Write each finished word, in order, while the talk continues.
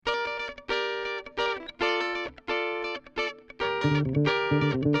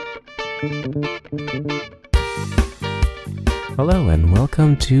Hello and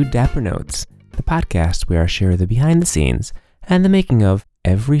welcome to Dapper Notes, the podcast where I share the behind the scenes and the making of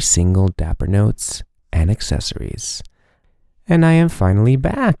every single Dapper Notes and accessories. And I am finally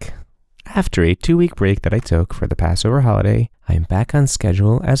back. After a 2-week break that I took for the Passover holiday, I am back on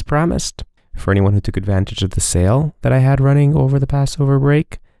schedule as promised. For anyone who took advantage of the sale that I had running over the Passover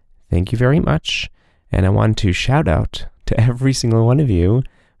break, thank you very much. And I want to shout out to every single one of you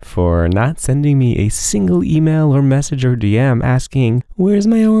for not sending me a single email or message or DM asking, where's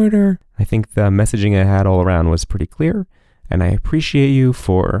my order? I think the messaging I had all around was pretty clear, and I appreciate you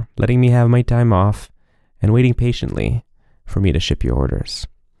for letting me have my time off and waiting patiently for me to ship your orders.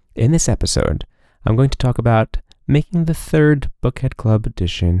 In this episode, I'm going to talk about making the third Bookhead Club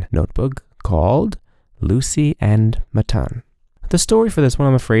edition notebook called Lucy and Matan. The story for this one,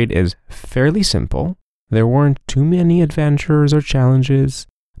 I'm afraid, is fairly simple. There weren't too many adventures or challenges,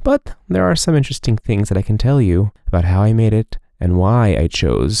 but there are some interesting things that I can tell you about how I made it and why I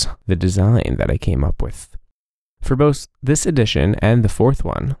chose the design that I came up with. For both this edition and the fourth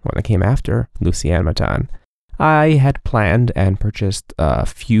one that came after, Lucy and Matan, I had planned and purchased a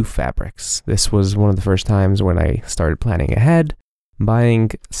few fabrics. This was one of the first times when I started planning ahead,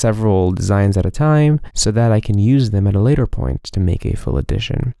 buying several designs at a time so that I can use them at a later point to make a full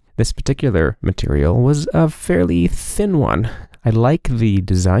edition. This particular material was a fairly thin one. I like the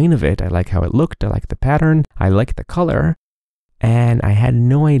design of it, I like how it looked, I like the pattern, I like the color, and I had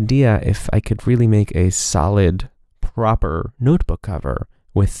no idea if I could really make a solid, proper notebook cover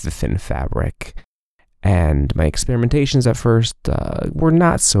with the thin fabric. And my experimentations at first were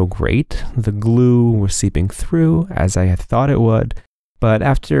not so great. The glue was seeping through as I had thought it would, but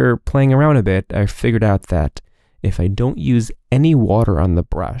after playing around a bit, I figured out that if I don't use any water on the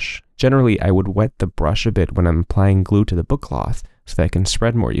brush, generally I would wet the brush a bit when I'm applying glue to the book cloth so that I can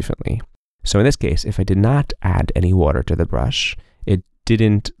spread more evenly. So in this case, if I did not add any water to the brush, it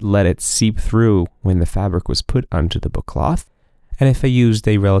didn't let it seep through when the fabric was put onto the book cloth. And if I used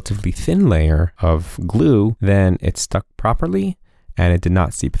a relatively thin layer of glue, then it stuck properly and it did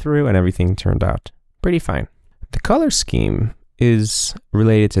not seep through and everything turned out pretty fine. The color scheme is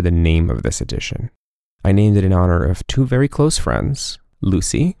related to the name of this edition. I named it in honor of two very close friends,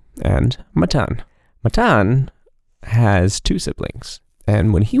 Lucy and Matan. Matan has two siblings,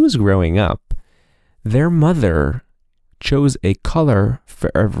 and when he was growing up, their mother chose a color for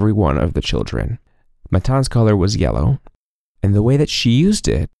every one of the children. Matan's color was yellow, and the way that she used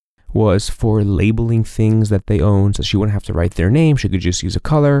it was for labeling things that they owned, so she wouldn't have to write their name, she could just use a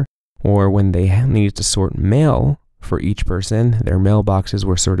color, or when they needed to sort mail for each person, their mailboxes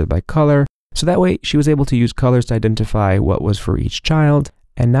were sorted by color. So that way, she was able to use colors to identify what was for each child,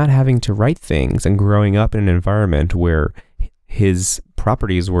 and not having to write things and growing up in an environment where his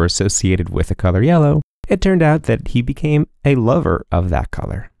properties were associated with the color yellow, it turned out that he became a lover of that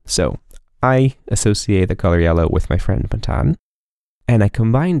color. So I associate the color yellow with my friend Matan, and I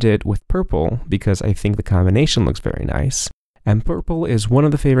combined it with purple because I think the combination looks very nice. And purple is one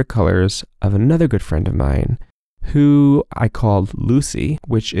of the favorite colors of another good friend of mine, who I called Lucy,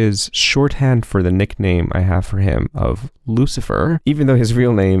 which is shorthand for the nickname I have for him of Lucifer, even though his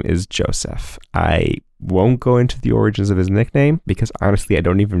real name is Joseph. I won't go into the origins of his nickname because honestly I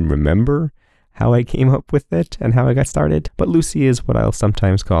don't even remember how I came up with it and how I got started, but Lucy is what I'll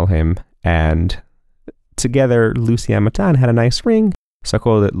sometimes call him, and together Lucy and Matan had a nice ring, so I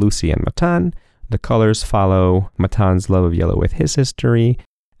called it Lucy and Matan. The colors follow Matan's love of yellow with his history,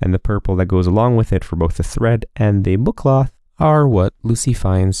 and the purple that goes along with it for both the thread and the book cloth are what Lucy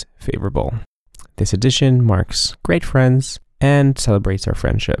finds favorable. This edition marks great friends and celebrates our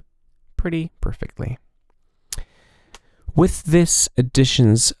friendship pretty perfectly. With this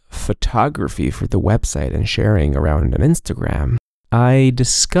edition's photography for the website and sharing around on Instagram, I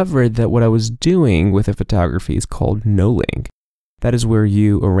discovered that what I was doing with the photography is called knolling. That is where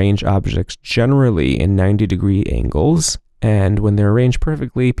you arrange objects generally in 90-degree angles, and when they're arranged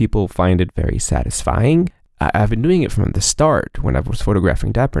perfectly, people find it very satisfying. I've been doing it from the start when I was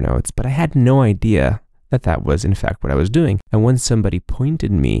photographing Dapper Notes, but I had no idea that that was in fact what I was doing. And when somebody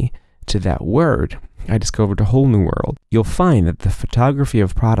pointed me to that word, I discovered a whole new world. You'll find that the photography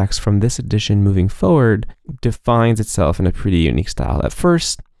of products from this edition moving forward defines itself in a pretty unique style. At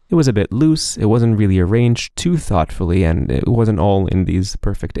first, it was a bit loose, it wasn't really arranged too thoughtfully, and it wasn't all in these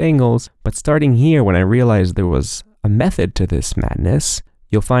perfect angles. But starting here, when I realized there was a method to this madness,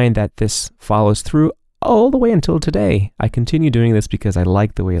 you'll find that this follows through all the way until today. I continue doing this because I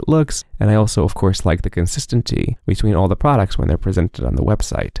like the way it looks, and I also, of course, like the consistency between all the products when they're presented on the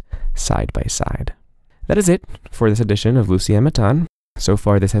website, side by side. That is it for this edition of Lucy and Matan. So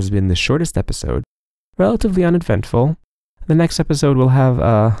far, this has been the shortest episode, relatively uneventful. The next episode will have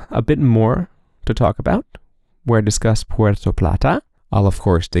a bit more to talk about, where I discuss Puerto Plata. I'll, of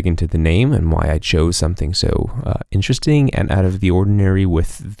course, dig into the name and why I chose something so interesting and out of the ordinary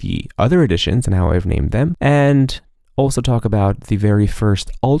with the other editions and how I've named them, and also talk about the very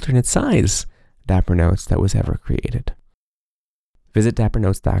first alternate size Dapper Notes that was ever created. Visit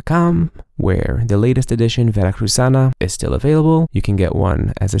dappernotes.com, where the latest edition Veracruzana is still available. You can get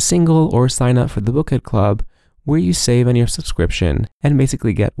one as a single or sign up for the Bookhead Club, where you save on your subscription and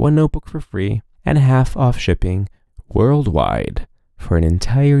basically get one notebook for free and half off shipping worldwide for an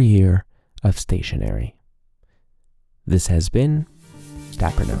entire year of stationery. This has been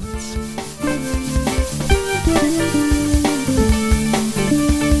Dapper Notes.